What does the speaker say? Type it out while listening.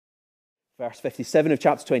verse 57 of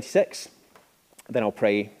chapter 26. Then I'll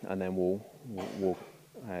pray, and then we'll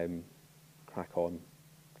crack on.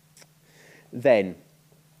 Then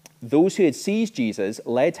those who had seized Jesus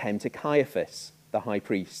led him to Caiaphas, the high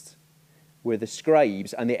priest, where the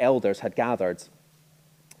scribes and the elders had gathered.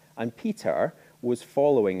 And Peter was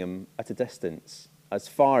following him at a distance, as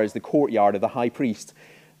far as the courtyard of the high priest.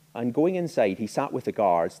 And going inside, he sat with the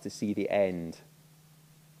guards to see the end.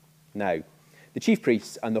 Now, the chief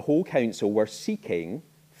priests and the whole council were seeking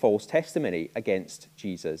false testimony against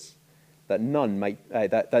Jesus, that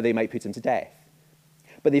they might put him to death.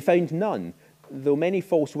 But they found none, though many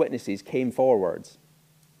false witnesses came forward.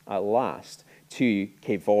 At last, 2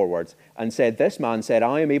 came forward and said, "This man said,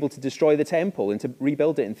 I am able to destroy the temple and to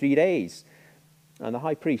rebuild it in 3 days." And the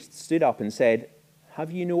high priest stood up and said, "Have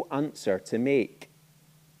you no answer to make?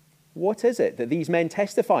 What is it that these men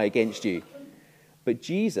testify against you?" But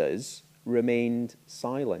Jesus remained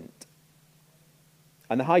silent.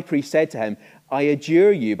 And the high priest said to him, "I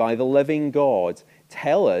adjure you by the living God,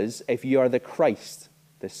 tell us if you are the Christ,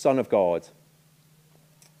 the Son of God."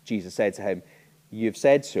 Jesus said to him, "You have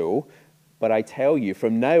said so, but I tell you,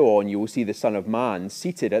 from now on you will see the Son of Man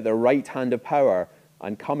seated at the right hand of power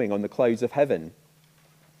and coming on the clouds of heaven."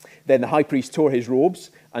 Then the high priest tore his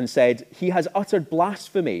robes and said, "He has uttered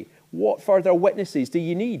blasphemy. What further witnesses do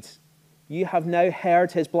you need? You have now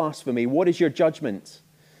heard his blasphemy. What is your judgment?"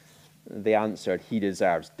 They answered, "He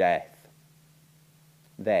deserves death."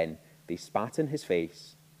 Then they spat in his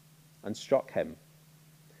face and struck him.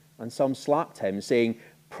 And some slapped him, saying,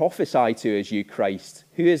 "Prophesy to us, you Christ.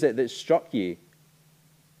 Who is it that struck you?"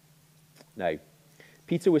 Now,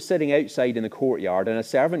 Peter was sitting outside in the courtyard, and a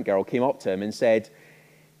servant girl came up to him and said,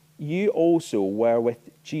 "You also were with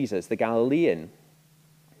Jesus, the Galilean."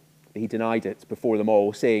 He denied it before them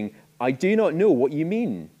all, saying, "I do not know what you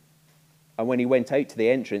mean." And when he went out to the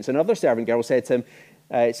entrance, another servant girl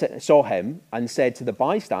saw him and said to the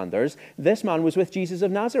bystanders, "This man was with Jesus of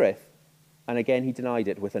Nazareth." And again he denied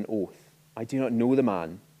it with an oath, "I do not know the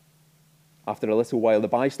man." After a little while, the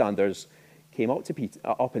bystanders came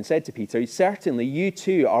up and said to Peter, "Certainly you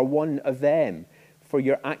too are one of them, for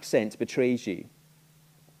your accent betrays you."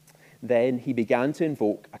 Then he began to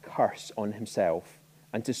invoke a curse on himself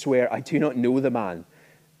and to swear, "I do not know the man."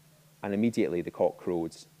 And immediately the cock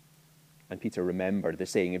crowed. And Peter remembered the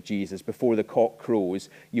saying of Jesus, "Before the cock crows,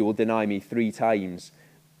 you will deny me 3 times."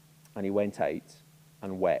 And he went out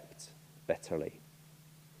and wept bitterly.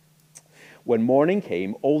 When morning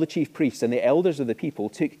came, all the chief priests and the elders of the people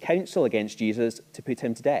took counsel against Jesus to put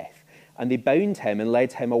him to death. And they bound him and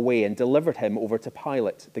led him away and delivered him over to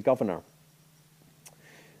Pilate, the governor.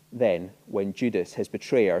 Then, when Judas, his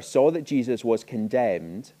betrayer, saw that Jesus was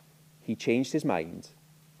condemned, he changed his mind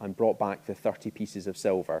and brought back the 30 pieces of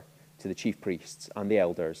silver to the chief priests and the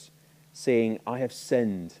elders, saying, "I have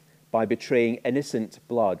sinned by betraying innocent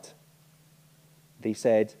blood." They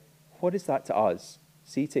said, "What is that to us?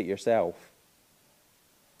 See to it yourself."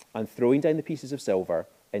 And throwing down the pieces of silver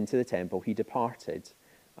into the temple, he departed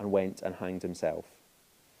and went and hanged himself.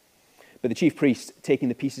 But the chief priest, taking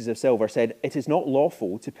the pieces of silver, said, "It is not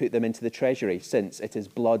lawful to put them into the treasury, since it is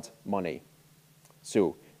blood money."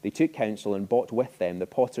 So they took counsel and bought with them the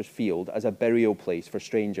potter's field as a burial place for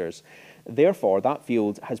strangers. Therefore, that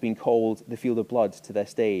field has been called the field of blood to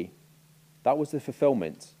this day. That was the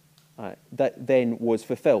fulfillment. That then was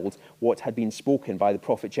fulfilled what had been spoken by the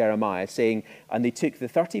prophet Jeremiah, saying, "And they took the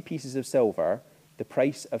 30 pieces of silver, the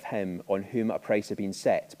price of him on whom a price had been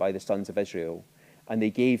set by the sons of Israel, and they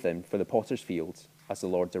gave them for the potter's field, as the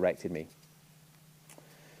Lord directed me."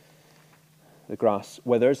 The grass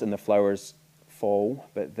withers and the flowers fall,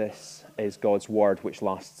 but this is God's word which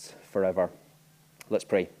lasts forever. Let's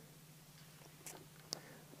pray.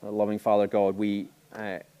 Loving Father God, we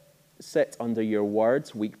sit under your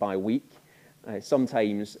words week by week.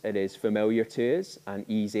 Sometimes it is familiar to us and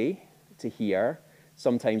easy to hear.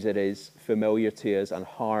 Sometimes it is familiar to us and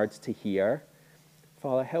hard to hear.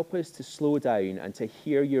 Father, help us to slow down and to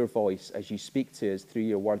hear your voice as you speak to us through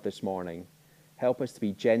your word this morning. Help us to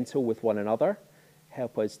be gentle with one another.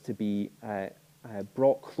 Help us to be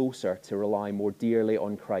brought closer to rely more dearly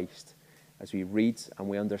on Christ as we read and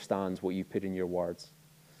we understand what you put in your words.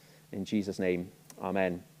 In Jesus' name,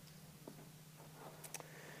 amen.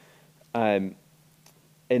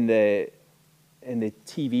 In the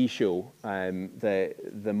TV show,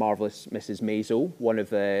 the Marvelous Mrs. Maisel, one of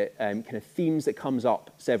the kind of themes that comes up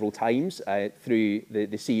several times through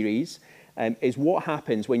the series is what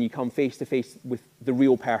happens when you come face to face with the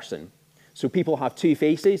real person. So people have 2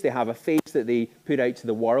 faces. They have a face that they put out to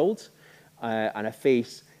the world and a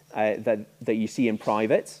face that you see in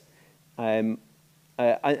private. And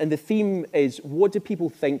And the theme is, what do people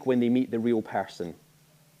think when they meet the real person?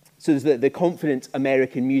 So there's the confident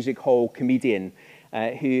American music hall comedian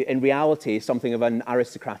who in reality is something of an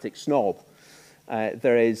aristocratic snob.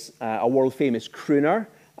 There is a world-famous crooner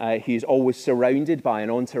who's always surrounded by an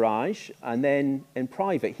entourage, and then in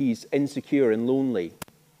private he's insecure and lonely.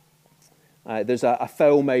 There's a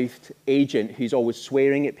foul-mouthed agent who's always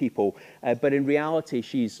swearing at people, but in reality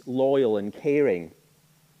she's loyal and caring.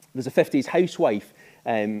 There's a 50s housewife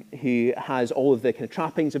who has all of the kind of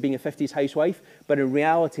trappings of being a 50s housewife, but in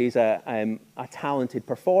reality is a talented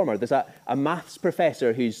performer. There's a maths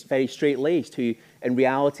professor who's very straight-laced, who in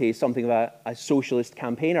reality is something of a socialist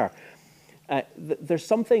campaigner. There's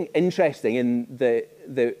something interesting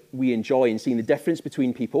that we enjoy in seeing the difference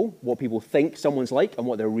between people, what people think someone's like and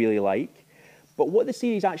what they're really like. But what the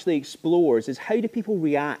series actually explores is, how do people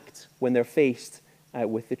react when they're faced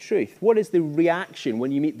with the truth? What is the reaction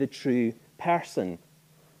when you meet the true person?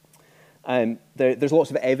 There's lots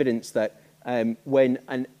of evidence that when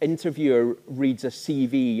an interviewer reads a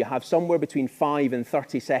CV, you have somewhere between 5 and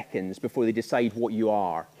 30 seconds before they decide what you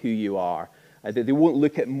are, who you are. They won't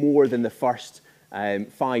look at more than the first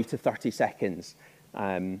 5 to 30 seconds.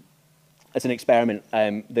 As an experiment,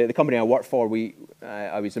 the company I worked for,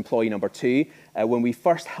 I was employee number 2. When we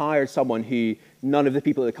first hired someone who none of the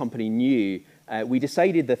people at the company knew, we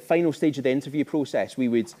decided the final stage of the interview process, we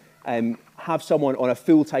would have someone on a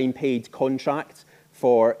full-time paid contract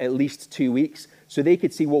for at least 2 weeks so they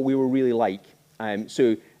could see what we were really like.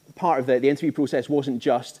 So part of the interview process wasn't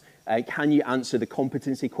just, can you answer the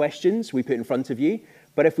competency questions we put in front of you?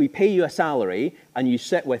 But if we pay you a salary and you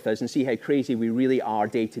sit with us and see how crazy we really are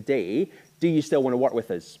day to day, do you still want to work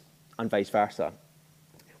with us? And vice versa.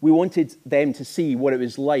 We wanted them to see what it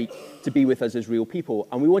was like to be with us as real people,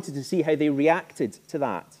 and we wanted to see how they reacted to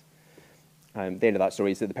that. The end of that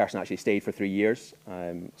story is that the person actually stayed for 3 years,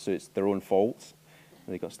 so it's their own fault.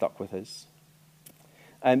 They got stuck with us.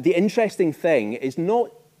 The interesting thing is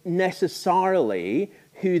not necessarily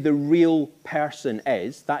who the real person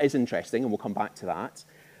is. That is interesting, and we'll come back to that.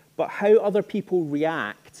 But how other people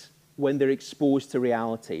react when they're exposed to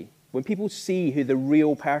reality. When people see who the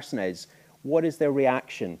real person is, what is their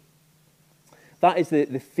reaction? That is the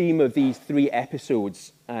theme of these 3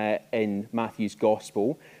 episodes in Matthew's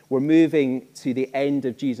Gospel. We're moving to the end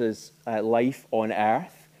of Jesus' life on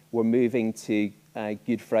earth. We're moving to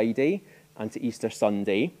Good Friday and to Easter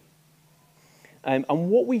Sunday. And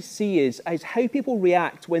what we see is how people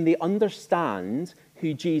react when they understand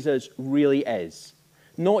who Jesus really is.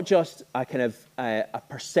 Not just a kind of a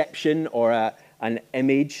perception or an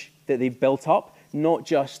image that they've built up. Not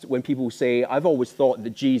just when people say, I've always thought that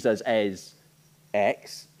Jesus is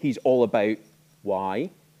X, he's all about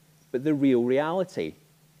Y, but the real reality.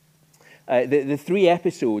 The 3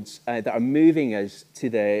 episodes that are moving us to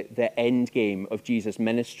the end game of Jesus'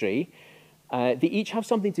 ministry, they each have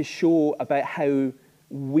something to show about how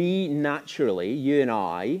we naturally, you and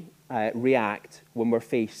I, react when we're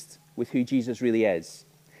faced with who Jesus really is.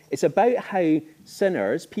 It's about how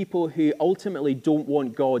sinners, people who ultimately don't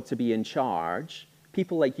want God to be in charge,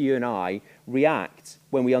 people like you and I, react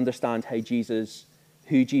when we understand who Jesus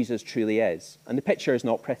truly is. And the picture is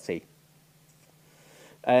not pretty.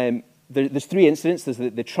 There's 3 incidents. There's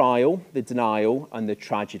the trial, the denial, and the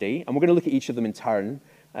tragedy. And we're going to look at each of them in turn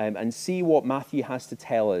and see what Matthew has to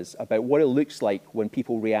tell us about what it looks like when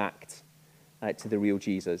people react to the real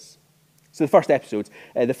Jesus. So the first episode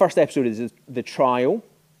is the trial.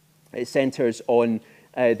 It centers on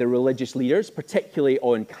the religious leaders, particularly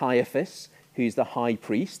on Caiaphas, who's the high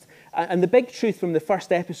priest. And the big truth from the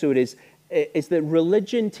first episode is that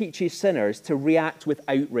religion teaches sinners to react with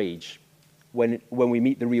outrage when we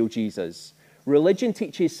meet the real Jesus. Religion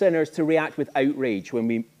teaches sinners to react with outrage when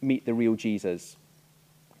we meet the real Jesus.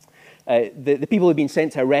 The people who've been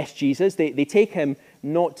sent to arrest Jesus, they take him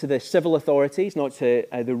not to the civil authorities, not to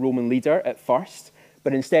the Roman leader at first,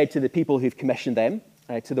 but instead to the people who've commissioned them,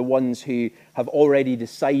 to the ones who have already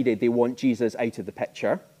decided they want Jesus out of the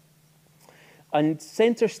picture. And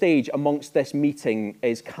center stage amongst this meeting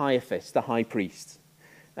is Caiaphas, the high priest.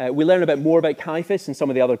 We learn a bit more about Caiaphas in some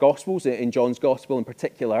of the other Gospels, in John's Gospel in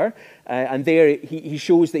particular. And there he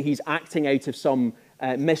shows that he's acting out of some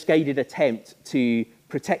misguided attempt to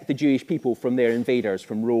protect the Jewish people from their invaders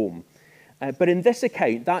from Rome. But in this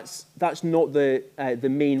account, that's not the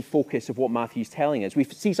main focus of what Matthew's telling us. We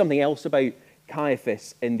see something else about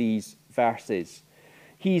Caiaphas in these verses.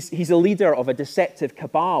 He's a leader of a deceptive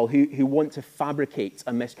cabal who want to fabricate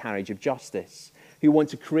a miscarriage of justice, who want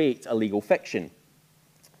to create a legal fiction.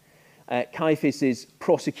 Caiaphas's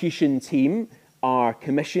prosecution team are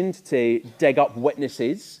commissioned to dig up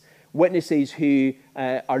witnesses witnesses who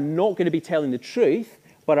are not going to be telling the truth,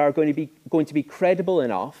 but are going to be credible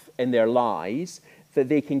enough in their lies that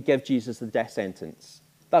they can give Jesus the death sentence.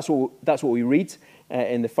 That's what we read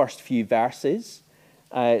in the first few verses,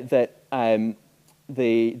 that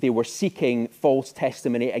they were seeking false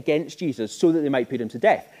testimony against Jesus so that they might put him to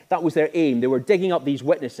death. That was their aim. They were digging up these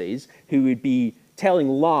witnesses who would be telling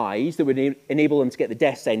lies that would enable them to get the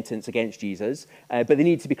death sentence against Jesus, but they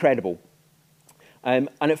needed to be credible. And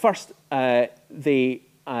at first, they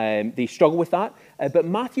struggle with that, but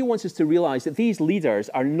Matthew wants us to realize that these leaders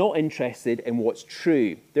are not interested in what's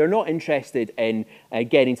true. They're not interested in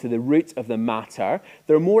getting to the root of the matter.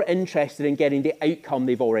 They're more interested in getting the outcome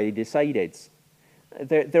they've already decided.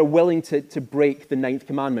 They're willing to break the 9th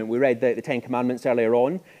commandment. We read the 10 commandments earlier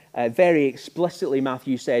on. Very explicitly,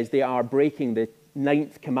 Matthew says they are breaking the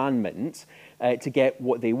 9th commandment to get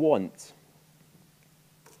what they want.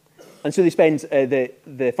 And so they spend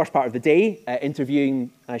the first part of the day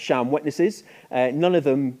interviewing sham witnesses. None of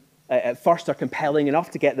them at first are compelling enough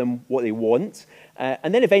to get them what they want.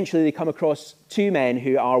 And then eventually they come across 2 men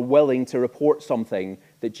who are willing to report something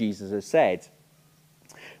that Jesus has said.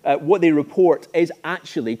 What they report is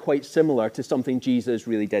actually quite similar to something Jesus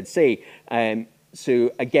really did say.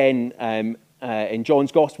 So again, in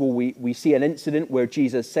John's Gospel, we see an incident where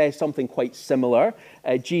Jesus says something quite similar.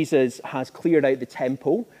 Jesus has cleared out the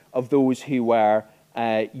temple of those who were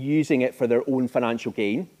using it for their own financial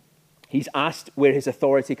gain. He's asked where his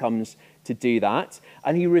authority comes to do that,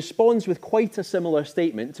 and he responds with quite a similar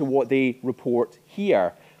statement to what they report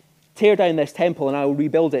here. Tear down this temple and I will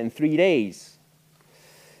rebuild it in 3 days.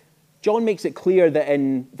 John makes it clear that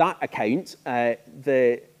in that account,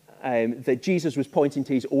 that Jesus was pointing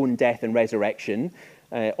to his own death and resurrection.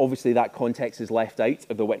 Obviously, that context is left out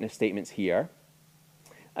of the witness statements here.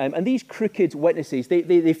 And these crooked witnesses,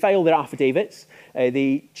 they file their affidavits.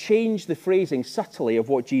 They change the phrasing subtly of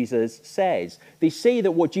what Jesus says. They say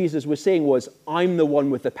that what Jesus was saying was, I'm the one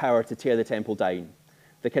with the power to tear the temple down.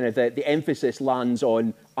 The emphasis lands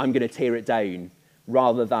on, I'm going to tear it down,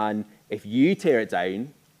 rather than, if you tear it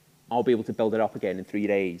down, I'll be able to build it up again in 3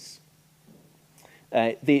 days.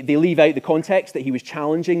 They leave out the context that he was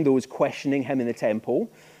challenging those questioning him in the temple.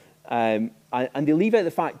 And they leave out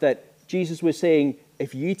the fact that Jesus was saying,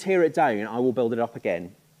 if you tear it down, I will build it up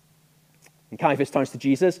again. And Caiaphas turns to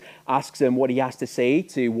Jesus, asks him what he has to say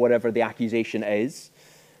to whatever the accusation is.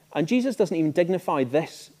 And Jesus doesn't even dignify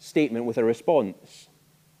this statement with a response.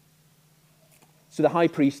 So the high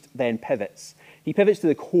priest then pivots. He pivots to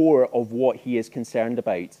the core of what he is concerned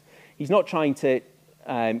about. He's not trying to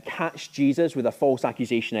catch Jesus with a false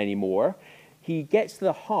accusation anymore. He gets to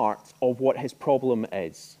the heart of what his problem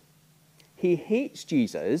is. He hates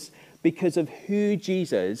Jesus because of who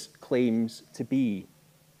Jesus claims to be.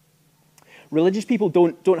 Religious people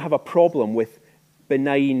don't have a problem with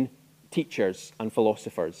benign teachers and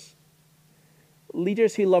philosophers.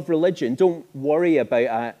 Leaders who love religion don't worry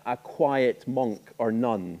about a quiet monk or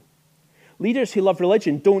nun. Leaders who love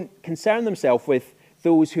religion don't concern themselves with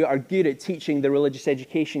those who are good at teaching the religious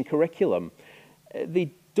education curriculum.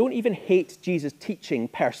 They don't even hate Jesus' teaching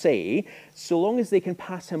per se, so long as they can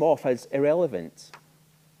pass him off as irrelevant.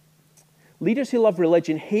 Leaders who love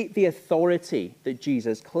religion hate the authority that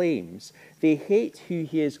Jesus claims. They hate who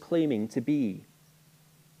he is claiming to be.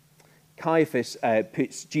 Caiaphas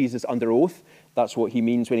puts Jesus under oath. That's what he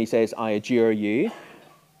means when he says, I adjure you.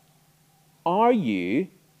 Are you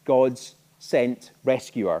God's sent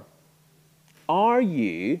rescuer? Are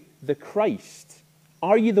you the Christ?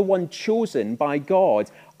 Are you the one chosen by God?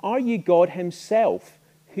 Are you God himself?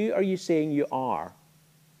 Who are you saying you are?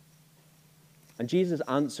 And Jesus'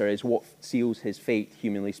 answer is what seals his fate,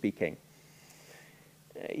 humanly speaking.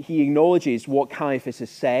 He acknowledges what Caiaphas has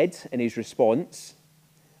said in his response,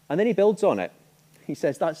 and then he builds on it. He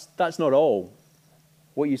says, that's not all.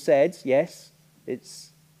 What you said, yes,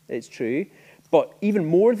 it's true. But even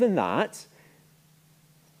more than that,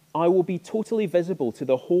 I will be totally visible to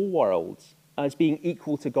the whole world as being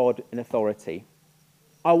equal to God in authority.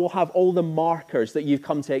 I will have all the markers that you've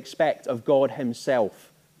come to expect of God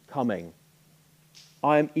himself coming.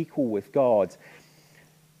 I am equal with God.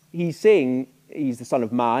 He's saying he's the Son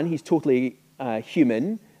of Man, he's totally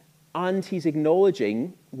human, and he's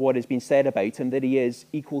acknowledging what has been said about him, that he is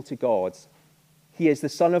equal to God. He is the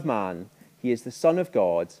Son of Man, he is the Son of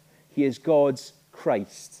God, he is God's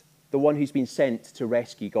Christ, the one who's been sent to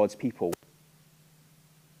rescue God's people.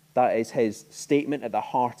 That is his statement at the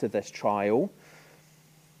heart of this trial.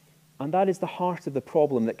 And that is the heart of the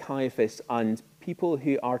problem that Caiaphas and people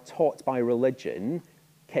who are taught by religion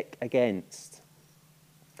kick against.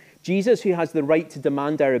 Jesus, who has the right to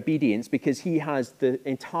demand our obedience because he has the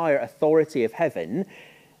entire authority of heaven,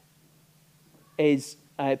 is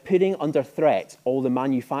putting under threat all the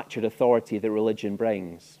manufactured authority that religion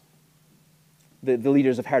brings. The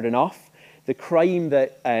leaders have heard enough. The crime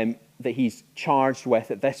that he's charged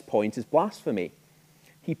with at this point is blasphemy.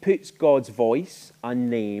 He puts God's voice and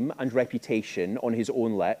name and reputation on his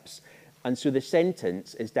own lips, and so the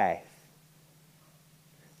sentence is death.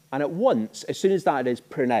 And at once, as soon as that is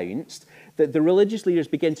pronounced, that the religious leaders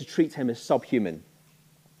begin to treat him as subhuman.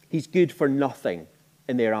 He's good for nothing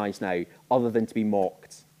in their eyes now, other than to be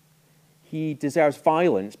mocked. He deserves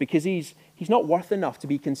violence because he's not worth enough to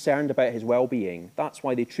be concerned about his well-being. That's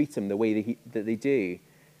why they treat him the way that they do.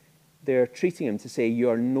 They're treating him to say, you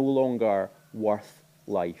are no longer worth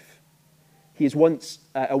life. He has once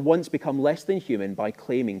become less than human by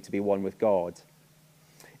claiming to be one with God.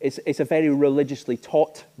 It's a very religiously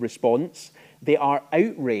taught response. They are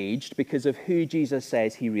outraged because of who Jesus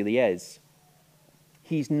says he really is.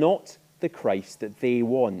 He's not the Christ that they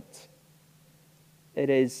want. It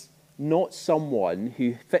is not someone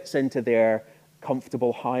who fits into their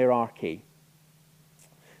comfortable hierarchy.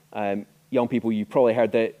 Young people, you probably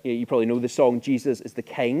know the song, Jesus is the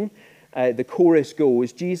King. The chorus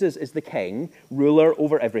goes, Jesus is the King, ruler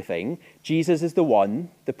over everything. Jesus is the one,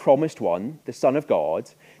 the promised one, the Son of God.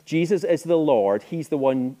 Jesus is the Lord. He's the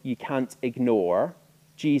one you can't ignore.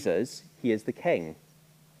 Jesus, he is the King.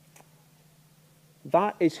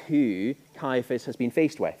 That is who Caiaphas has been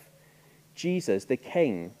faced with. Jesus, the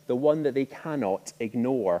King, the one that they cannot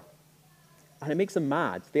ignore. And it makes them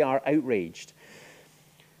mad. They are outraged.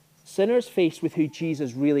 Sinners faced with who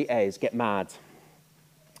Jesus really is get mad.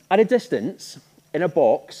 At a distance, in a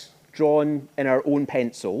box, drawn in our own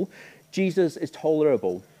pencil, Jesus is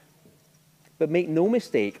tolerable. But make no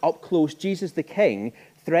mistake, up close, Jesus the King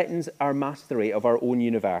threatens our mastery of our own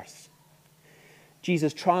universe.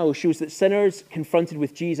 Jesus' trial shows that sinners confronted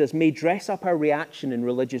with Jesus may dress up our reaction in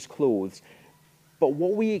religious clothes, but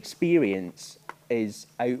what we experience is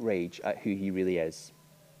outrage at who he really is.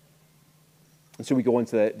 And so we go on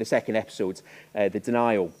to the second episode, the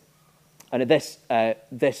denial. And at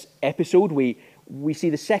this episode, we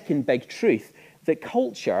see the second big truth, that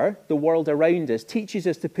culture, the world around us, teaches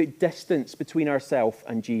us to put distance between ourselves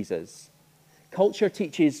and Jesus. Culture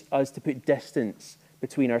teaches us to put distance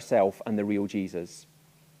between ourselves and the real Jesus.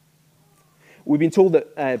 We've been told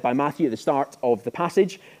that by Matthew at the start of the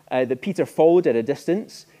passage that Peter followed at a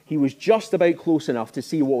distance. He was just about close enough to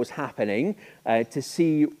see what was happening, to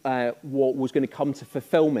see what was going to come to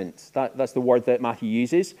fulfillment. That's the word that Matthew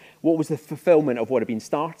uses. What was the fulfillment of what had been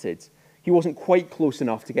started? He wasn't quite close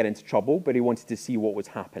enough to get into trouble, but he wanted to see what was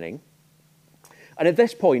happening. And at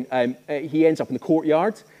this point, he ends up in the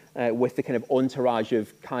courtyard with the kind of entourage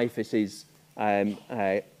of Caiaphas's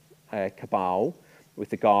cabal, with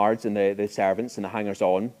the guards and the servants and the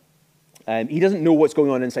hangers-on. He doesn't know what's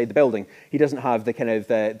going on inside the building. He doesn't have the kind of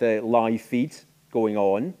the live feed going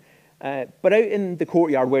on. But out in the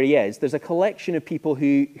courtyard where he is, there's a collection of people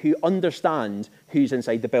who understand who's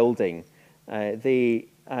inside the building. They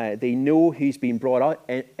know who's been brought out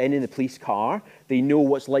in the police car. They know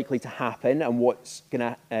what's likely to happen and what's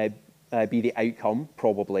going to be the outcome,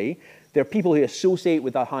 probably. There are people who associate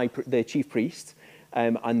with the chief priest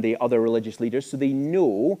and the other religious leaders, so they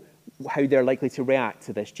know how they're likely to react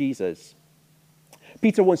to this Jesus.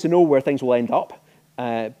 Peter wants to know where things will end up,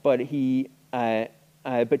 but to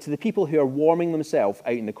the people who are warming themselves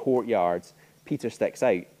out in the courtyard, Peter sticks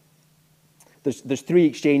out. There's three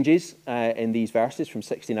exchanges in these verses from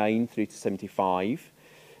 69 through to 75.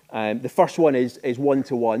 The first one is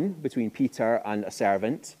one-to-one between Peter and a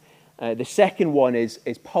servant. The second one is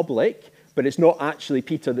public, but it's not actually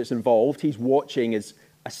Peter that's involved. He's watching as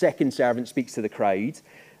a second servant speaks to the crowd.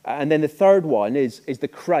 And then the third one is the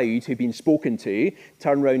crowd who've been spoken to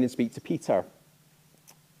turn around and speak to Peter.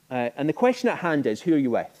 And the question at hand is, who are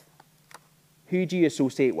you with? Who do you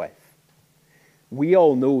associate with? We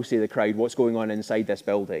all know, say the crowd, what's going on inside this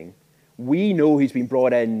building. We know who's been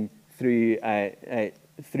brought in through in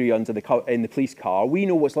the police car. We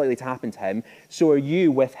know what's likely to happen to him. So are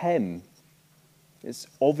you with him? It's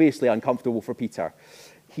obviously uncomfortable for Peter.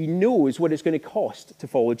 He knows what it's going to cost to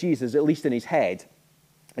follow Jesus, at least in his head.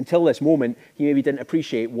 Until this moment, he maybe didn't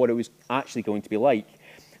appreciate what it was actually going to be like.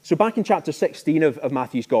 So back in chapter 16 of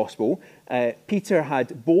Matthew's Gospel, Peter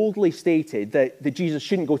had boldly stated that Jesus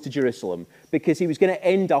shouldn't go to Jerusalem because he was going to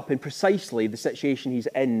end up in precisely the situation he's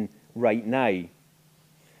in right now.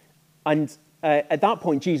 And at that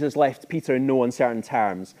point, Jesus left Peter in no uncertain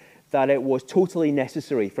terms that it was totally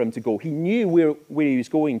necessary for him to go. He knew where he was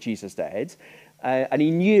going, Jesus did, and he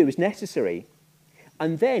knew it was necessary.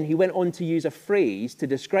 And then he went on to use a phrase to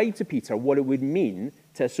describe to Peter what it would mean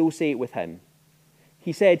to associate with him.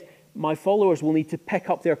 He said, "My followers will need to pick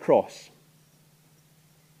up their cross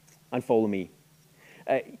and follow me."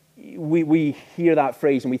 We hear that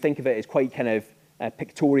phrase and we think of it as quite kind of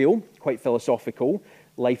pictorial, quite philosophical.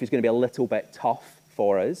 Life is going to be a little bit tough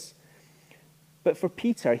for us. But for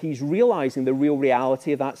Peter, he's realizing the real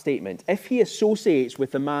reality of that statement. If he associates with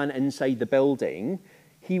the man inside the building,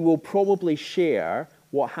 he will probably share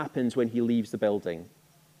what happens when he leaves the building.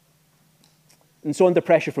 And so under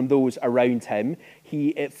pressure from those around him,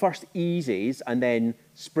 he at first eases and then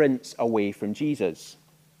sprints away from Jesus.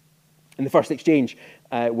 In the first exchange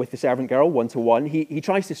with the servant girl, one-to-one, he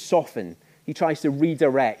tries to soften, he tries to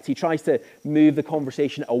redirect, he tries to move the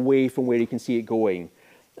conversation away from where he can see it going.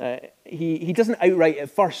 He doesn't outright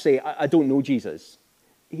at first say, I don't know Jesus.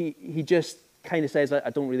 He just kind of says,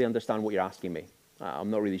 I don't really understand what you're asking me.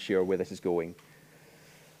 I'm not really sure where this is going.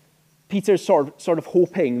 Peter's sort of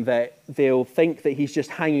hoping that they'll think that he's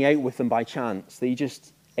just hanging out with them by chance, that he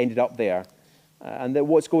just ended up there, and that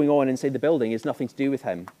what's going on inside the building is nothing to do with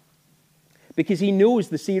him. Because he knows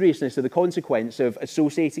the seriousness of the consequence of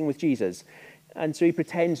associating with Jesus, and so he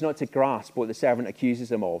pretends not to grasp what the servant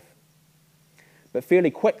accuses him of. But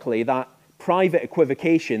fairly quickly, that private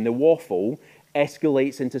equivocation, the waffle,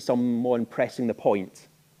 escalates into someone pressing the point.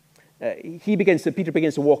 Peter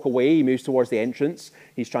begins to walk away. He moves towards the entrance.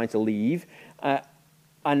 He's trying to leave.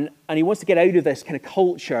 And he wants to get out of this kind of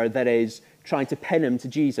culture that is trying to pin him to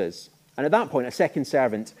Jesus. And at that point, a second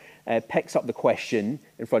servant picks up the question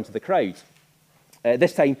in front of the crowd.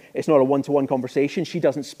 This time, it's not a one-to-one conversation. She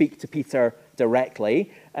doesn't speak to Peter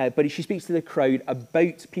directly, but she speaks to the crowd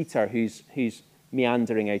about Peter, who's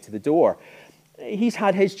meandering out of the door. He's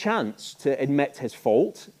had his chance to admit his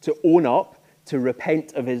fault, to own up, to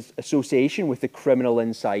repent of his association with the criminal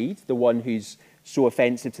inside, the one who's so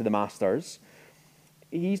offensive to the masters.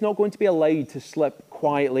 He's not going to be allowed to slip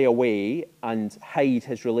quietly away and hide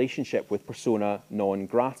his relationship with persona non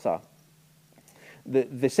grata.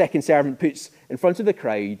 The second servant puts in front of the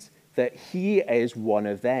crowd that he is one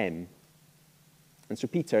of them. And so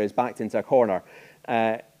Peter is backed into a corner.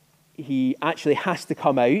 He actually has to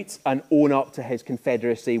come out and own up to his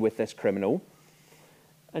confederacy with this criminal.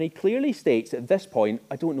 And he clearly states at this point,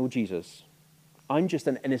 I don't know Jesus. I'm just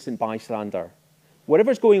an innocent bystander.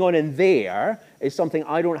 Whatever's going on in there is something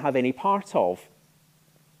I don't have any part of.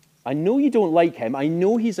 I know you don't like him. I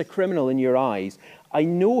know he's a criminal in your eyes. I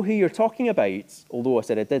know who you're talking about, although I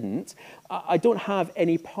said I didn't. I don't have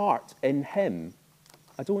any part in him.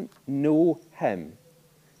 I don't know him.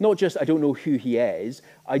 Not just I don't know who he is.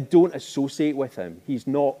 I don't associate with him. He's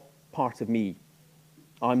not part of me.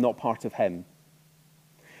 I'm not part of him.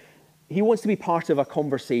 He wants to be part of a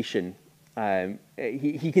conversation.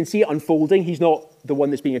 He can see it unfolding. He's not the one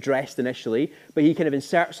that's being addressed initially, but he kind of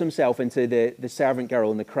inserts himself into the servant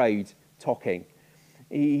girl in the crowd talking.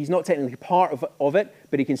 He's not technically part of it,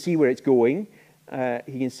 but he can see where it's going.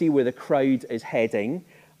 He can see where the crowd is heading.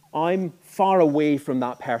 I'm far away from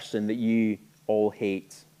that person that you all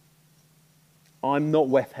hate. I'm not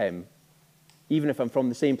with him. Even if I'm from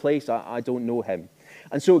the same place, I don't know him.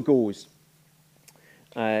 And so it goes.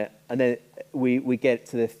 And then we get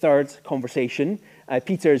to the third conversation.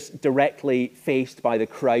 Peter's directly faced by the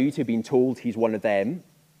crowd who've been told he's one of them.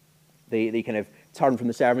 They kind of turn from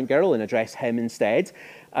the servant girl and address him instead.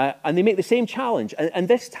 And they make the same challenge. And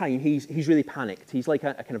this time he's really panicked. He's like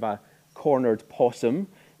a kind of a cornered possum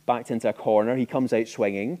backed into a corner. He comes out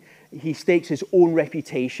swinging. He stakes his own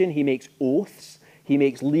reputation. He makes oaths. He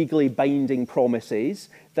makes legally binding promises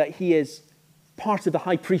that he is part of the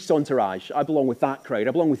high priest's entourage. I belong with that crowd.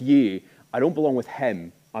 I belong with you. I don't belong with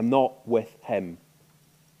him. I'm not with him.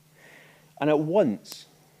 And at once,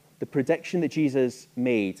 the prediction that Jesus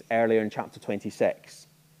made earlier in chapter 26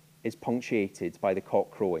 is punctuated by the cock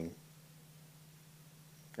crowing.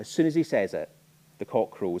 As soon as he says it, the cock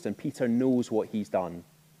crows, and Peter knows what he's done.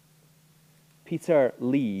 Peter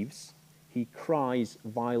leaves, he cries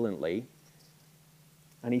violently,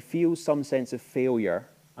 and he feels some sense of failure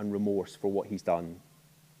and remorse for what he's done.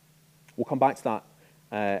 We'll come back to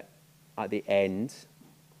that at the end.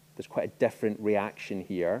 There's quite a different reaction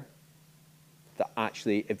here that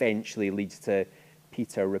actually eventually leads to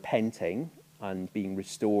Peter repenting and being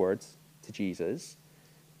restored to Jesus.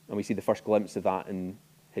 And we see the first glimpse of that in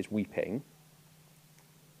his weeping.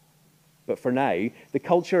 But for now, the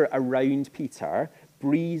culture around Peter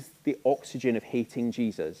breathes the oxygen of hating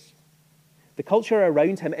Jesus. The culture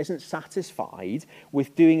around him isn't satisfied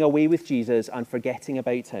with doing away with Jesus and forgetting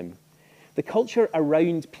about him. The culture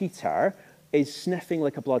around Peter is sniffing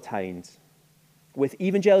like a bloodhound. With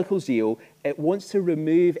evangelical zeal, it wants to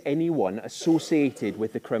remove anyone associated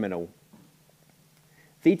with the criminal.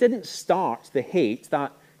 They didn't start the hate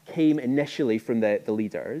that came initially from the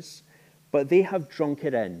leaders, but they have drunk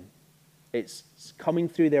it in. It's coming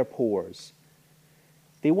through their pores.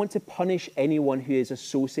 They want to punish anyone who is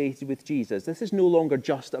associated with Jesus. This is no longer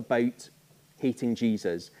just about hating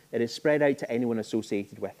Jesus. It is spread out to anyone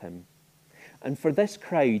associated with him. And for this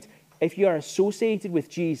crowd, if you are associated with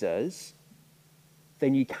Jesus,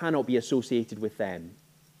 then you cannot be associated with them.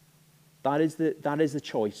 That is the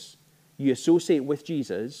choice. You associate with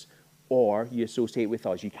Jesus or you associate with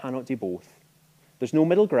us. You cannot do both. There's no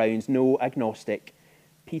middle ground, no agnostic.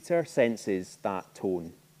 Peter senses that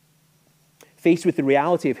tone. Faced with the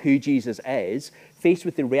reality of who Jesus is, faced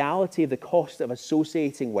with the reality of the cost of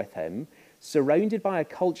associating with him, surrounded by a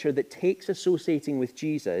culture that takes associating with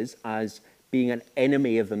Jesus as being an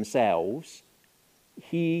enemy of themselves,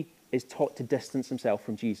 he is taught to distance himself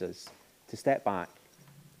from Jesus, to step back,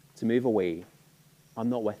 to move away. I'm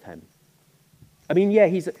not with him. I mean, yeah,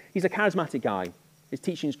 he's a charismatic guy. His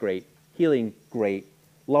teaching's great. Healing, great.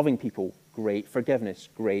 Loving people, great. Forgiveness,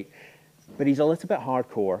 great. But he's a little bit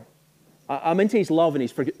hardcore. I'm into his love and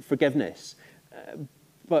his forgiveness.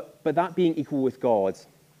 But that being equal with God,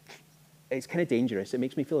 it's kind of dangerous. It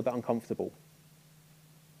makes me feel a bit uncomfortable.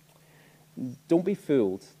 Don't be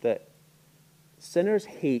fooled that sinners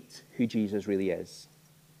hate who Jesus really is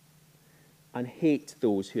and hate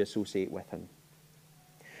those who associate with him.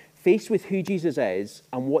 Faced with who Jesus is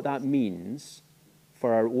and what that means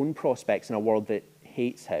for our own prospects in a world that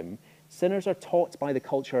hates him, sinners are taught by the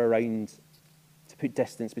culture around to put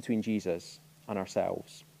distance between Jesus and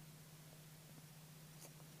ourselves.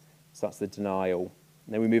 So that's the denial.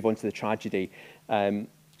 And then we move on to the tragedy. And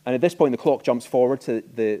at this point, the clock jumps forward to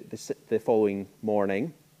the following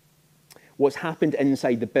morning. What's happened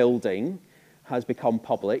inside the building has become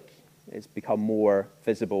public. It's become more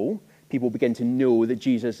visible. People begin to know that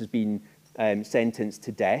Jesus has been sentenced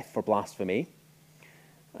to death for blasphemy.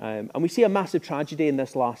 And we see a massive tragedy in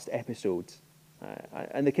this last episode.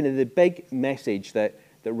 And the big message that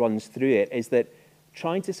runs through it is that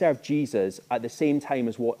trying to serve Jesus at the same time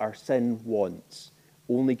as what our sin wants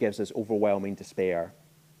only gives us overwhelming despair.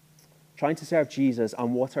 Trying to serve Jesus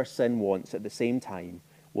and what our sin wants at the same time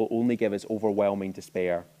will only give us overwhelming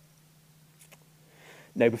despair.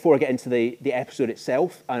 Now, before I get into the episode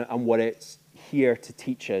itself and what it's here to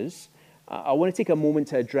teach us, I want to take a moment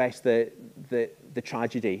to address the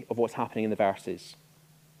tragedy of what's happening in the verses.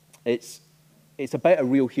 It's about a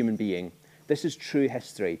real human being. This is true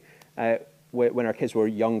history. When our kids were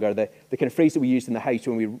younger, the kind of phrase that we used in the house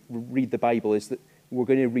when we read the Bible is that we're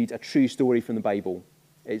going to read a true story from the Bible.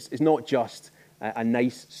 It's not just a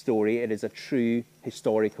nice story. It is a true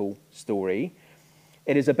historical story.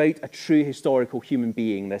 It is about a true historical human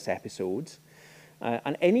being, this episode.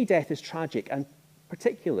 And any death is tragic, and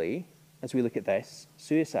particularly, as we look at this,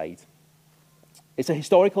 suicide. It's a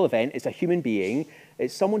historical event. It's a human being.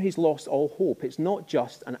 It's someone who's lost all hope. It's not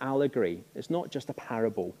just an allegory. It's not just a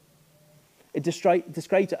parable. It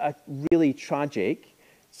describes a really tragic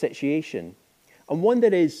situation, and one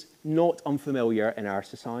that is not unfamiliar in our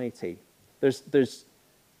society. There's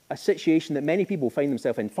a situation that many people find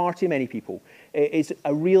themselves in, far too many people. It's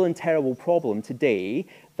a real and terrible problem today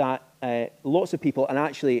that lots of people, and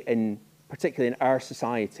actually particularly in our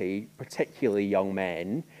society, particularly young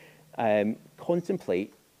men,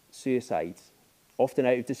 contemplate suicide, often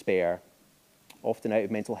out of despair, often out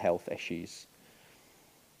of mental health issues,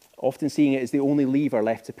 often seeing it as the only lever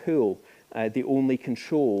left to pull, the only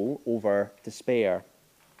control over despair.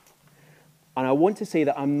 And I want to say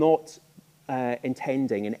that I'm not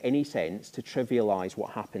intending in any sense to trivialize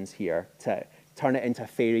what happens here, to turn it into a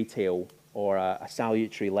fairy tale or a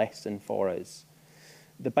salutary lesson for us.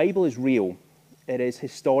 The Bible is real. It is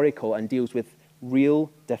historical and deals with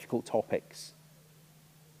real difficult topics.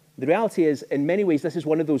 The reality is, in many ways, this is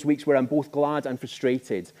one of those weeks where I'm both glad and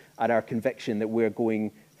frustrated at our conviction that we're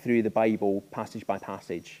going through the Bible passage by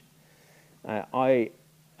passage. I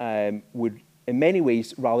would, in many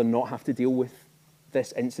ways, rather not have to deal with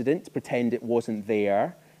this incident, pretend it wasn't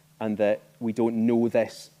there, and that we don't know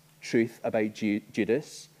this truth about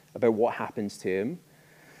Judas, about what happens to him.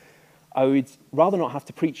 I would rather not have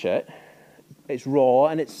to preach it. It's raw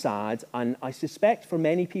and it's sad, and I suspect for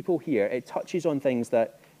many people here, it touches on things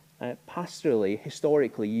that pastorally,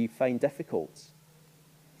 historically, you find difficult.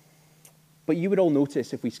 But you would all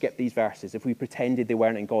notice if we skipped these verses, if we pretended they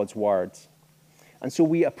weren't in God's word. And so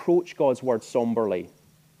we approach God's word somberly.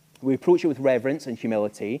 We approach it with reverence and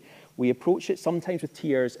humility. We approach it sometimes with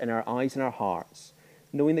tears in our eyes and our hearts,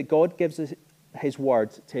 knowing that God gives us his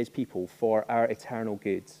word to his people for our eternal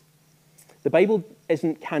good. The Bible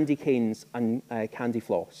isn't candy canes and candy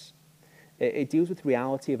floss. It deals with the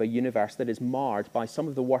reality of a universe that is marred by some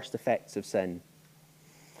of the worst effects of sin.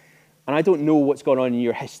 And I don't know what's gone on in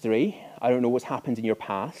your history. I don't know what's happened in your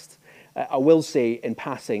past. I will say in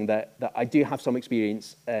passing that I do have some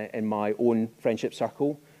experience in my own friendship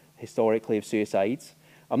circle, historically, of suicides.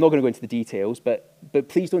 I'm not going to go into the details, but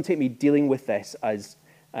please don't take me dealing with this as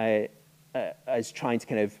trying to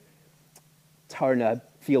kind of turn a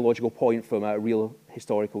theological point from a real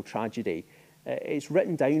historical tragedy. It's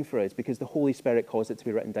written down for us because the Holy Spirit caused it to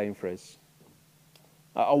be written down for us.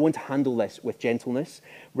 I want to handle this with gentleness,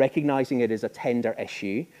 recognizing it as a tender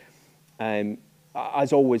issue.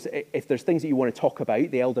 As always, if there's things that you want to talk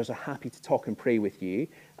about, the elders are happy to talk and pray with you.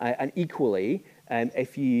 And equally,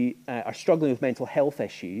 if you are struggling with mental health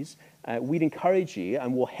issues, we'd encourage you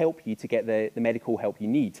and we'll help you to get the medical help you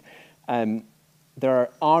need. There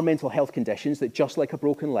are mental health conditions that, just like a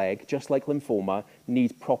broken leg, just like lymphoma,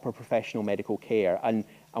 need proper professional medical care. And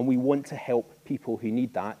we want to help people who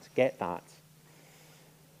need that get that.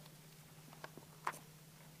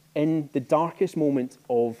 In the darkest moment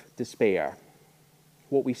of despair,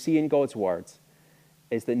 what we see in God's word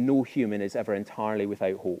is that no human is ever entirely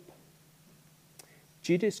without hope.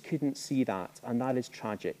 Judas couldn't see that, and that is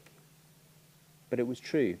tragic. But it was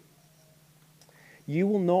true. You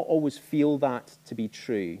will not always feel that to be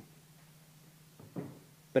true,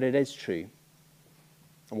 but it is true.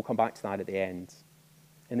 And we'll come back to that at the end.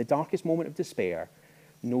 In the darkest moment of despair,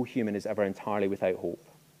 no human is ever entirely without hope.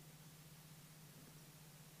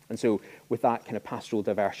 And so, with that kind of pastoral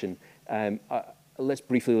diversion, let's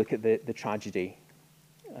briefly look at the tragedy.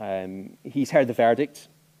 He's heard the verdict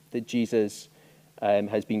that Jesus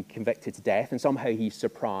has been convicted to death, and somehow he's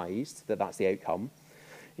surprised that that's the outcome.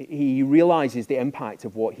 He realizes the impact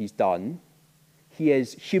of what he's done. He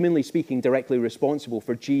is, humanly speaking, directly responsible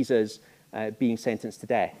for Jesus being sentenced to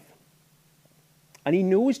death. And he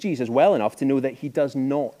knows Jesus well enough to know that he does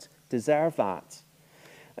not deserve that.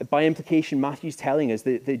 By implication, Matthew's telling us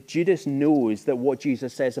that Judas knows that what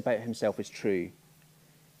Jesus says about himself is true.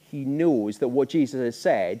 He knows that what Jesus has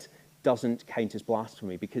said doesn't count as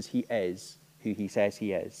blasphemy because he is who he says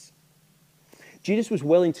he is. Judas was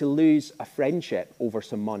willing to lose a friendship over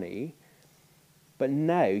some money, but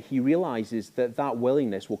now he realizes that that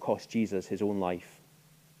willingness will cost Jesus his own life.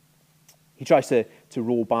 He tries to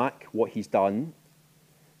roll back what he's done.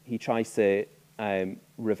 He tries to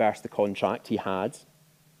reverse the contract he had.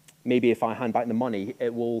 Maybe if I hand back the money,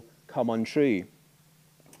 it will come untrue.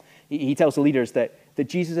 He tells the leaders that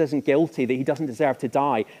Jesus isn't guilty, that he doesn't deserve to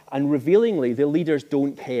die. And revealingly, the leaders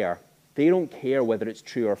don't care. They don't care whether it's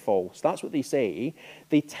true or false. That's what they say.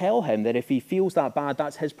 They tell him that if he feels that bad,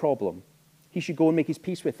 that's his problem. He should go and make his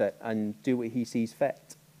peace with it and do what he sees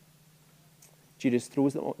fit. Judas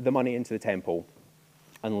throws the money into the temple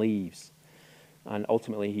and leaves. And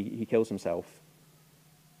ultimately, he kills himself.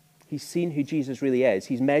 He's seen who Jesus really is.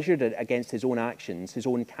 He's measured it against his own actions, his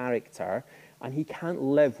own character, and he can't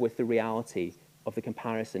live with the reality of the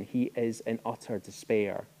comparison. He is in utter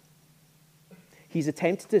despair. He's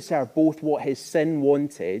attempted to serve both what his sin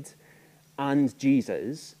wanted and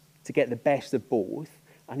Jesus to get the best of both,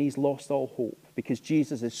 and he's lost all hope because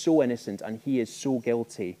Jesus is so innocent and he is so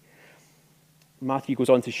guilty. Matthew goes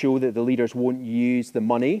on to show that the leaders won't use the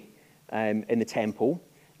money in the temple.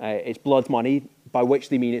 It's blood money, by which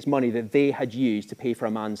they mean it's money that they had used to pay for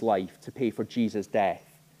a man's life, to pay for Jesus' death,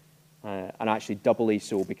 and actually doubly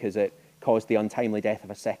so because it caused the untimely death of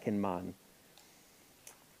a second man.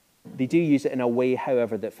 They do use it in a way,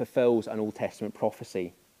 however, that fulfills an Old Testament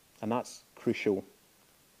prophecy, and that's crucial.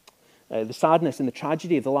 The sadness and the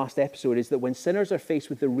tragedy of the last episode is that when sinners are faced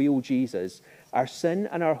with the real Jesus, our sin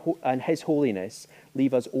and his holiness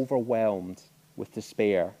leave us overwhelmed with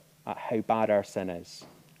despair at how bad our sin is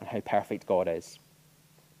and how perfect God is.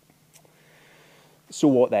 So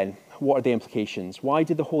what then? What are the implications? Why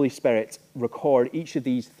did the Holy Spirit record each of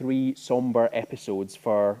these three somber episodes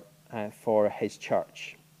for his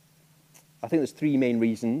church? I think there's three main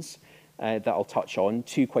reasons that I'll touch on,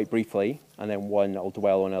 two quite briefly, and then one I'll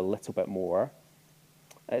dwell on a little bit more.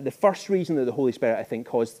 The first reason that the Holy Spirit, I think,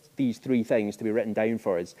 caused these three things to be written down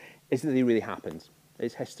for us is that they really happened.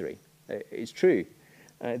 It's history. It's true.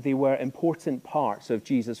 They were important parts of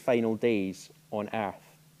Jesus' final days on earth.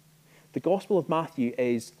 The Gospel of Matthew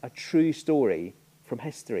is a true story from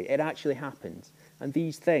history. It actually happened, and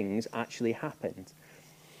these things actually happened.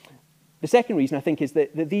 The second reason, I think, is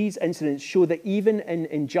that these incidents show that even in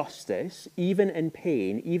injustice, even in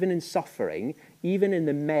pain, even in suffering, even in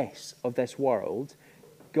the mess of this world,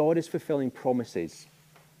 God is fulfilling promises.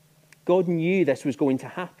 God knew this was going to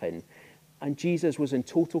happen, and Jesus was in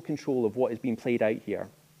total control of what is being played out here.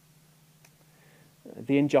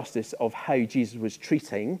 The injustice of how Jesus was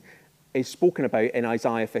treating is spoken about in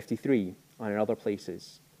Isaiah 53 and in other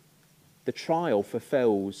places. The trial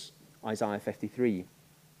fulfills Isaiah 53.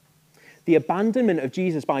 The abandonment of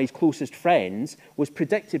Jesus by his closest friends was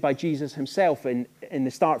predicted by Jesus himself in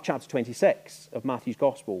the start of chapter 26 of Matthew's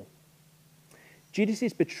Gospel.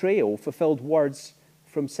 Judas' betrayal fulfilled words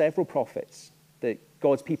from several prophets that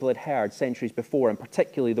God's people had heard centuries before, and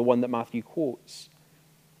particularly the one that Matthew quotes.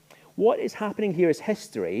 What is happening here is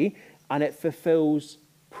history, and it fulfills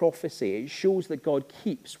prophecy. It shows that God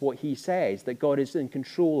keeps what he says, that God is in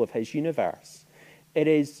control of his universe. It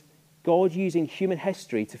is God using human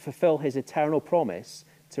history to fulfill his eternal promise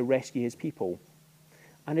to rescue his people.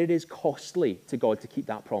 And it is costly to God to keep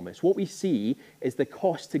that promise. What we see is the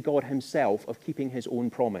cost to God himself of keeping his own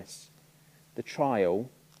promise. The trial,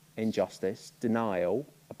 injustice, denial,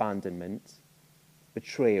 abandonment,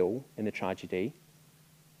 betrayal in the tragedy.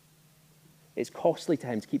 It's costly to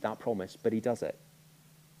him to keep that promise, but he does it.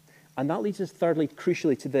 And that leads us thirdly,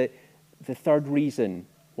 crucially, to the third reason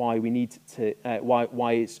why we need to,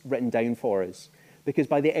 why it's written down for us. Because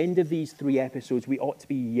by the end of these 3 episodes, we ought to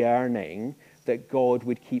be yearning that God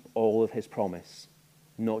would keep all of his promise,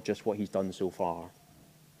 not just what he's done so far.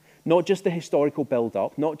 Not just the historical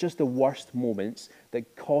build-up, not just the worst moments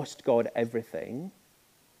that cost God everything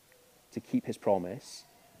to keep his promise,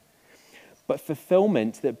 but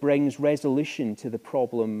fulfillment that brings resolution to the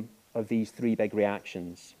problem of these 3 big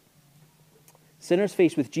reactions. Sinners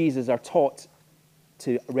faced with Jesus are taught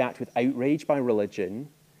to react with outrage by religion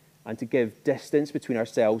and to give distance between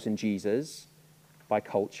ourselves and Jesus by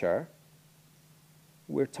culture.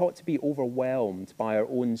 We're taught to be overwhelmed by our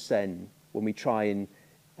own sin when we try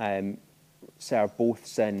and serve both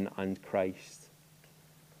sin and Christ.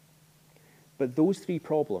 But those 3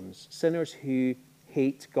 problems, sinners who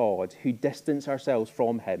hate God, who distance ourselves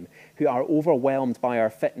from him, who are overwhelmed by our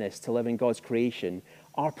fitness to live in God's creation,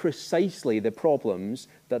 are precisely the problems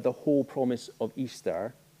that the whole promise of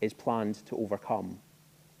Easter is planned to overcome.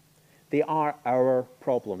 They are our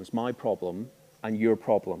problems, my problem and your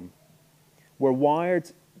problem. We're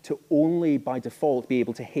wired to only by default be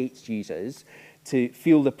able to hate Jesus, to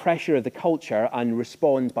feel the pressure of the culture and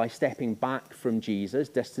respond by stepping back from Jesus,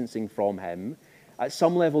 distancing from him. At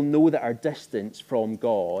some level, know that our distance from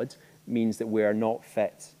God means that we are not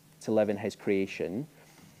fit to live in his creation.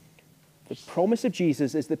 The promise of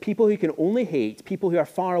Jesus is that people who can only hate, people who are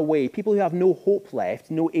far away, people who have no hope left,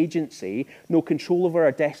 no agency, no control over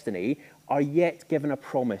our destiny, are yet given a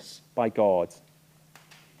promise by God.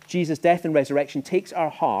 Jesus' death and resurrection takes our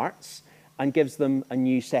hearts and gives them a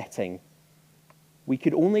new setting. We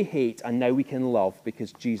could only hate, and now we can love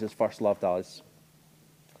because Jesus first loved us.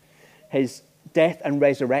 His death and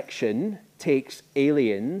resurrection takes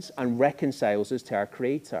aliens and reconciles us to our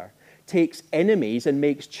Creator, takes enemies and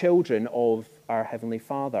makes children of our Heavenly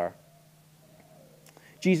Father.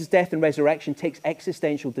 Jesus' death and resurrection takes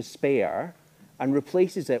existential despair and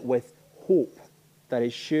replaces it with hope that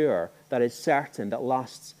is sure, that is certain, that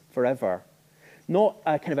lasts forever. Not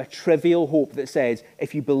a kind of a trivial hope that says,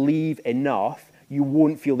 if you believe enough, you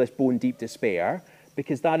won't feel this bone-deep despair,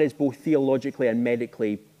 because that is both theologically and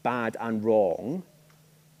medically bad and wrong.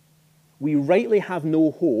 We rightly have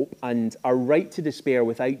no hope and are right to despair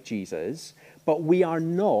without Jesus, but we are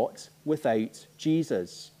not without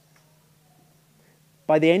Jesus.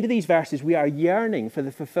 By the end of these verses, we are yearning for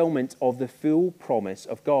the fulfillment of the full promise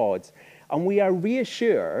of God. And we are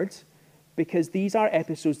reassured because these are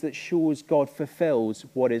episodes that shows God fulfills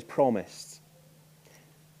what is promised.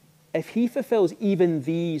 If he fulfills even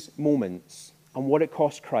these moments and what it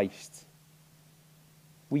cost Christ,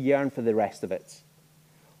 we yearn for the rest of it.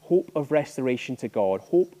 Hope of restoration to God,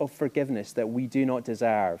 hope of forgiveness that we do not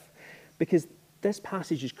deserve. Because this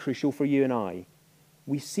passage is crucial for you and I.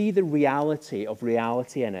 We see the reality of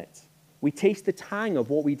reality in it. We taste the tang of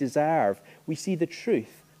what we deserve. We see the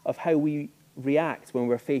truth of how we react when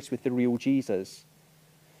we're faced with the real Jesus.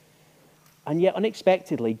 And yet,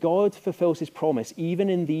 unexpectedly, God fulfills his promise even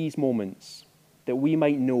in these moments, that we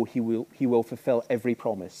might know he will fulfill every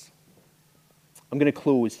promise. I'm going to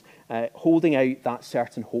close holding out that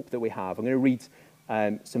certain hope that we have. I'm going to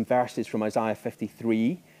read some verses from Isaiah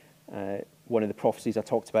 53, one of the prophecies I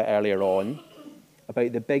talked about earlier on,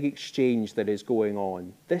 about the big exchange that is going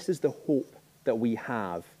on. This is the hope that we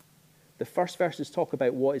have. The first verses talk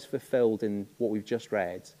about what is fulfilled in what we've just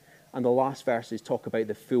read, and the last verses talk about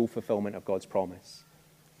the full fulfillment of God's promise.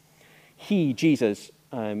 He, Jesus,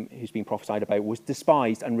 who's been prophesied about, was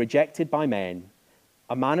despised and rejected by men,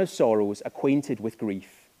 a man of sorrows, acquainted with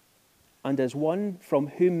grief. and as one from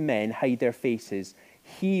whom men hide their faces,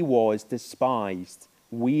 he was despised.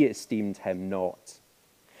 We esteemed him not.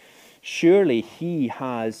 Surely he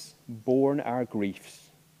has borne our griefs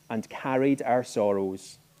and carried our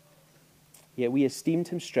sorrows. Yet we esteemed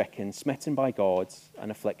him stricken, smitten by God,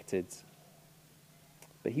 and afflicted.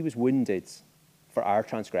 But he was wounded for our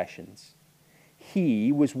transgressions.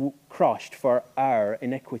 He was crushed for our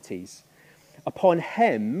iniquities. Upon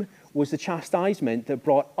him was the chastisement that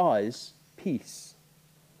brought us peace.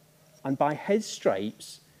 And by his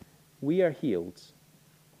stripes we are healed.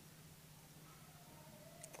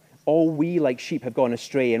 All we like sheep have gone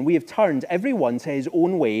astray, and we have turned every one to his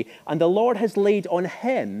own way, and the Lord has laid on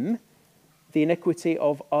him the iniquity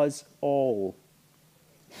of us all.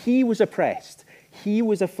 He was oppressed, he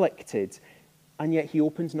was afflicted, and yet he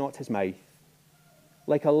opened not his mouth.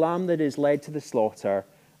 Like a lamb that is led to the slaughter,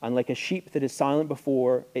 and like a sheep that is silent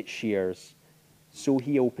before its shears, so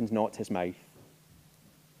he opened not his mouth.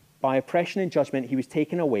 By oppression and judgment he was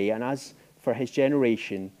taken away, and as for his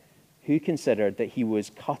generation, who considered that he was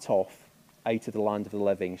cut off out of the land of the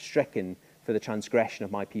living, stricken for the transgression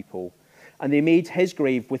of my people? And they made his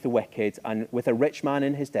grave with the wicked, and with a rich man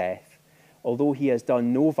in his death, although he has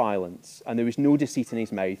done no violence, and there was no deceit in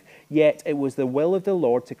his mouth. Yet it was the will of the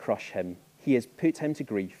Lord to crush him. He has put him to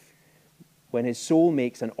grief. When his soul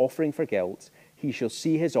makes an offering for guilt, he shall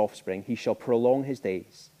see his offspring, he shall prolong his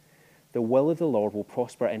days. The will of the Lord will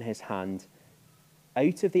prosper in his hand.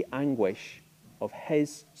 Out of the anguish of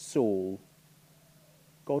his soul,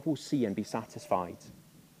 God will see and be satisfied.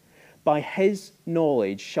 By his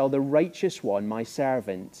knowledge shall the righteous one, my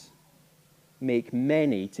servant, make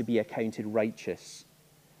many to be accounted righteous,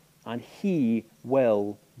 and he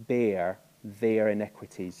will bear their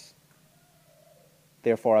iniquities.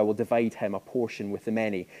 Therefore I will divide him a portion with the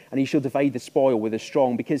many, and he shall divide the spoil with the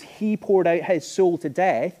strong, because he poured out his soul to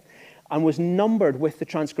death and was numbered with the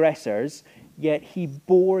transgressors, yet he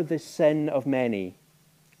bore the sin of many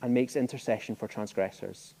and makes intercession for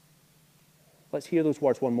transgressors. Let's hear those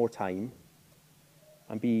words one more time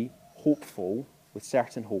and be hopeful with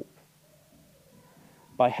certain hope.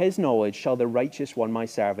 By his knowledge shall the righteous one, my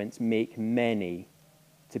servant, make many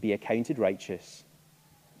to be accounted righteous,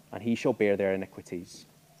 and he shall bear their iniquities.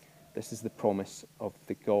 This is the promise of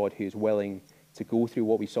the God who is willing to go through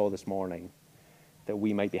what we saw this morning, that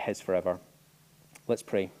we might be his forever. Let's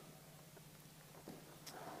pray.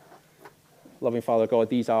 Loving Father God,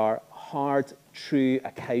 these are hard, true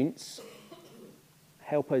accounts.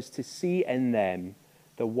 Help us to see in them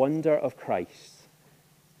the wonder of Christ.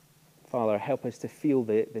 Father, help us to feel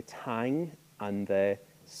the tang and the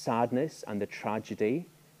sadness and the tragedy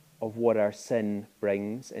of what our sin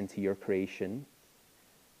brings into your creation.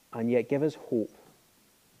 And yet give us hope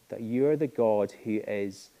that you're the God who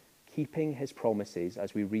is keeping his promises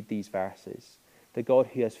as we read these verses. The God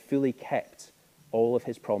who has fully kept all of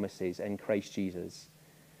his promises in Christ Jesus.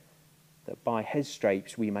 That by his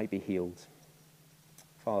stripes we might be healed.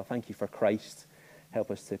 Father, thank you for Christ.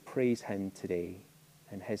 Help us to praise him today.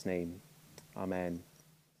 In his name, amen.